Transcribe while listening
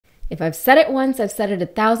If I've said it once, I've said it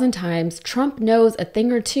 1,000 times. Trump knows a thing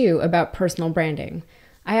or two about personal branding.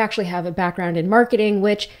 I actually have a background in marketing,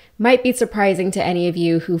 which might be surprising to any of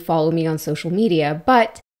you who follow me on social media,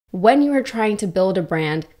 but when you are trying to build a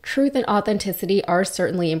brand, truth and authenticity are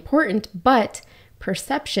certainly important, but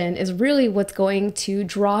perception is really what's going to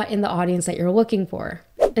draw in the audience that you're looking for.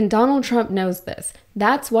 And Donald Trump knows this.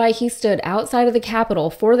 That's why he stood outside of the Capitol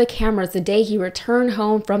for the cameras the day he returned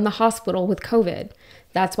home from the hospital with COVID.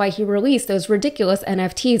 That's why he released those ridiculous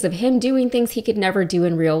NFTs of him doing things he could never do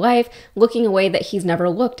in real life, looking a way that he's never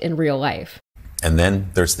looked in real life. And then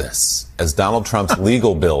there's this. As Donald Trump's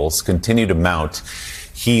legal bills continue to mount,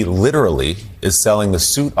 he literally is selling the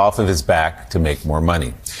suit off of his back to make more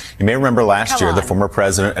money. You may remember last year, the former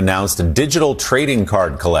president announced a digital trading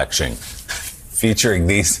card collection featuring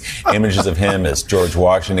these images of him as George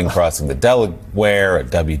Washington crossing the Delaware, a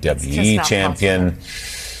WWE champion.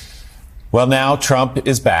 Well, now Trump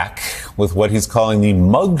is back with what he's calling the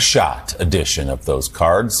mugshot edition of those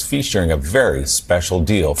cards, featuring a very special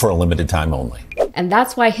deal for a limited time only. And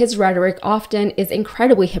that's why his rhetoric often is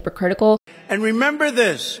incredibly hypocritical. And remember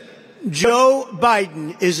this, Joe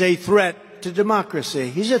Biden is a threat to democracy.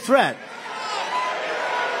 He's a threat.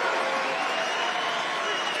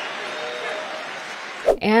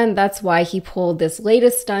 And that's why he pulled this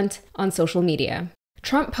latest stunt on social media.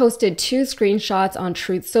 Trump posted 2 screenshots on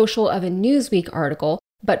Truth Social of a Newsweek article,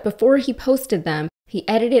 but before he posted them, he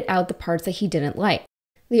edited out the parts that he didn't like.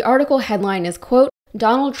 The article headline is, quote,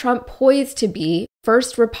 "Donald Trump poised to be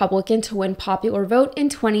first Republican to win popular vote in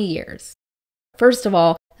 20 years. First of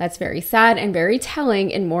all, that's very sad and very telling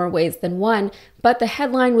in more ways than one, but the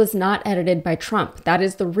headline was not edited by Trump. That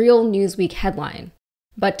is the real Newsweek headline.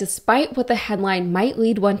 But despite what the headline might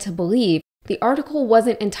lead one to believe, the article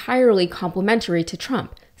wasn't entirely complimentary to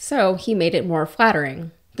Trump, so he made it more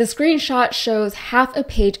flattering. The screenshot shows half a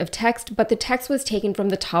page of text, but the text was taken from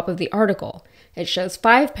the top of the article. It shows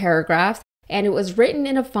 5 paragraphs, and it was written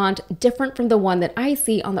in a font different from the one that I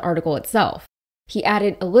see on the article itself. He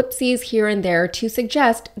added ellipses here and there to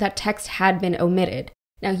suggest that text had been omitted.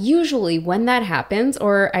 Now, usually when that happens,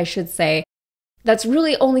 or I should say, that's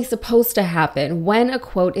really only supposed to happen when a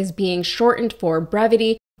quote is being shortened for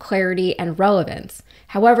brevity, clarity, and relevance.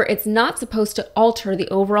 However, it's not supposed to alter the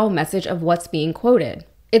overall message of what's being quoted.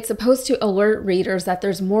 It's supposed to alert readers that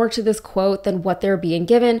there's more to this quote than what they're being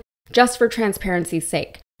given, just for transparency's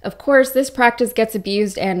sake. Of course, this practice gets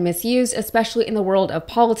abused and misused, especially in the world of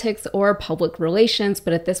politics or public relations,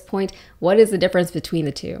 but at this point, what is the difference between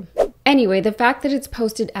the two? Anyway, the fact that it's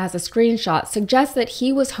posted as a screenshot suggests that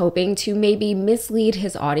he was hoping to maybe mislead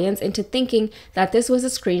his audience into thinking that this was a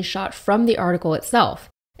screenshot from the article itself.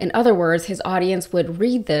 In other words, his audience would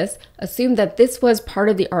read this, assume that this was part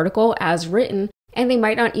of the article as written, and they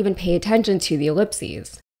might not even pay attention to the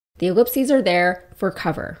ellipses. The ellipses are there for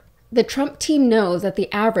cover. The Trump team knows that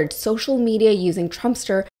the average social media using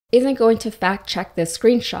Trumpster isn't going to fact check this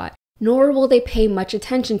screenshot, nor will they pay much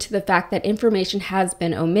attention to the fact that information has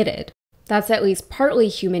been omitted. That's at least partly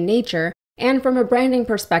human nature, and from a branding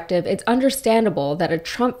perspective, it's understandable that a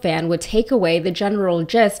Trump fan would take away the general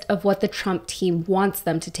gist of what the Trump team wants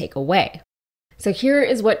them to take away. So here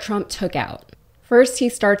is what Trump took out. First, he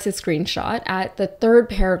starts his screenshot at the 3rd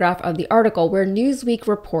paragraph of the article, where Newsweek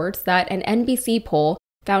reports that an NBC poll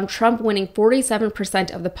found Trump winning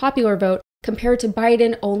 47% of the popular vote compared to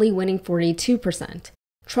Biden only winning 42%.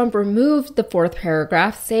 Trump removed the 4th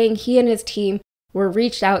paragraph, saying he and his team were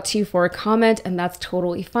reached out to for a comment, and that's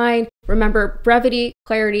totally fine. Remember, brevity,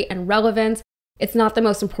 clarity, and relevance, it's not the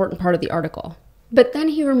most important part of the article. But then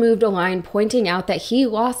he removed a line pointing out that he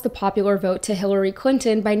lost the popular vote to Hillary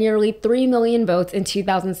Clinton by nearly 3 million votes in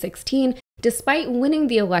 2016, despite winning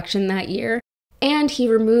the election that year. And he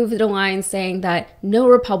removed a line saying that no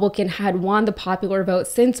Republican had won the popular vote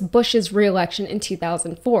since Bush's re-election in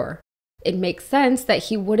 2004. It makes sense that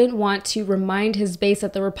he wouldn't want to remind his base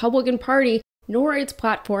that the Republican Party nor its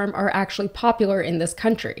platform are actually popular in this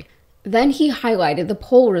country. Then he highlighted the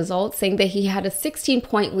poll results, saying that he had a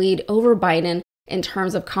 16-point lead over Biden in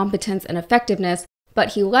terms of competence and effectiveness,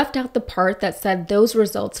 but he left out the part that said those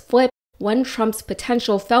results flipped when Trump's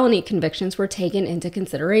potential felony convictions were taken into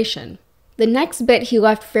consideration. The next bit he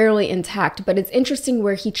left fairly intact, but it's interesting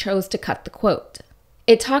where he chose to cut the quote.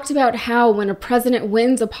 It talked about how when a president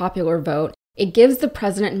wins a popular vote, it gives the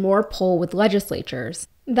president more pull with legislatures.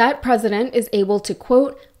 That president is able to,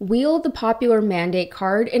 quote, wield the popular mandate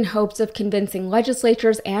card in hopes of convincing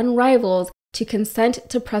legislatures and rivals to consent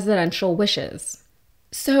to presidential wishes.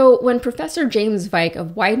 So when Professor James Vike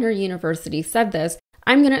of Widener University said this,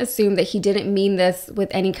 I'm going to assume that he didn't mean this with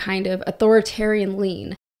any kind of authoritarian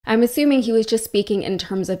lean. I'm assuming he was just speaking in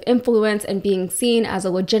terms of influence and being seen as a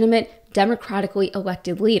legitimate, democratically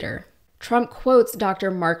elected leader. Trump quotes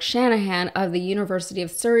Dr. Mark Shanahan of the University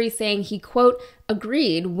of Surrey saying he, quote,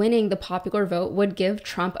 agreed winning the popular vote would give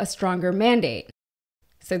Trump a stronger mandate.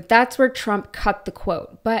 So that's where Trump cut the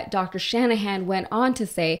quote. But Dr. Shanahan went on to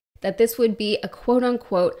say that this would be a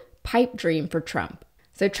quote-unquote pipe dream for Trump.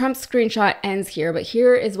 So Trump's screenshot ends here, but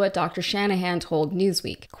here is what Dr. Shanahan told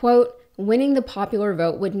Newsweek. Quote, winning the popular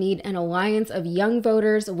vote would need an alliance of young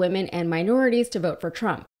voters, women, and minorities to vote for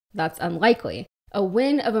Trump. That's unlikely. A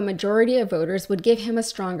win of a majority of voters would give him a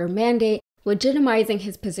stronger mandate, legitimizing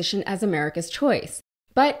his position as America's choice.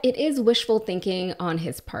 But it is wishful thinking on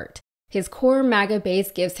his part. His core MAGA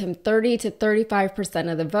base gives him 30 to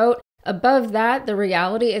 35% of the vote. Above that, the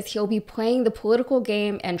reality is he'll be playing the political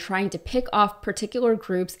game and trying to pick off particular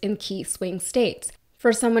groups in key swing states.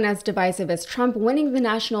 For someone as divisive as Trump, winning the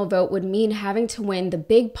national vote would mean having to win the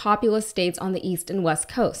big populous states on the East and West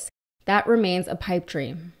Coasts. That remains a pipe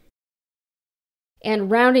dream. And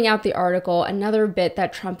rounding out the article, another bit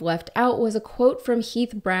that Trump left out was a quote from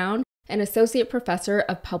Heath Brown, an associate professor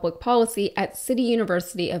of public policy at City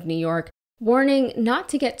University of New York, warning not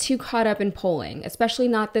to get too caught up in polling, especially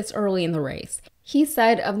not this early in the race. He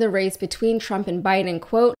said of the race between Trump and Biden,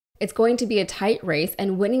 quote, it's going to be a tight race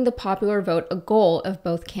and winning the popular vote a goal of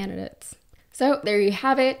both candidates. So there you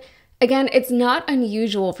have it. Again, it's not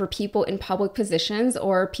unusual for people in public positions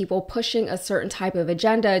or people pushing a certain type of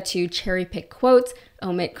agenda to cherry pick quotes,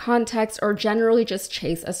 omit context, or generally just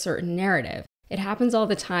chase a certain narrative. It happens all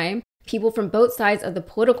the time. People from both sides of the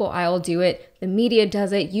political aisle do it. The media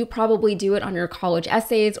does it. You probably do it on your college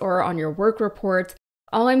essays or on your work reports.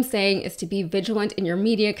 All I'm saying is to be vigilant in your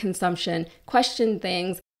media consumption, question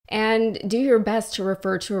things, and do your best to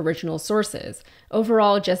refer to original sources.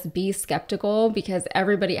 Overall, just be skeptical because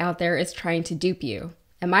everybody out there is trying to dupe you.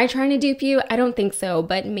 Am I trying to dupe you? I don't think so,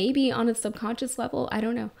 but maybe on a subconscious level, I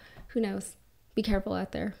don't know. Who knows? Be careful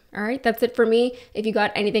out there. All right, that's it for me. If you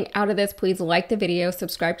got anything out of this, please like the video,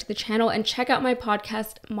 subscribe to the channel, and check out my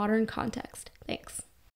podcast, Modern Context. Thanks.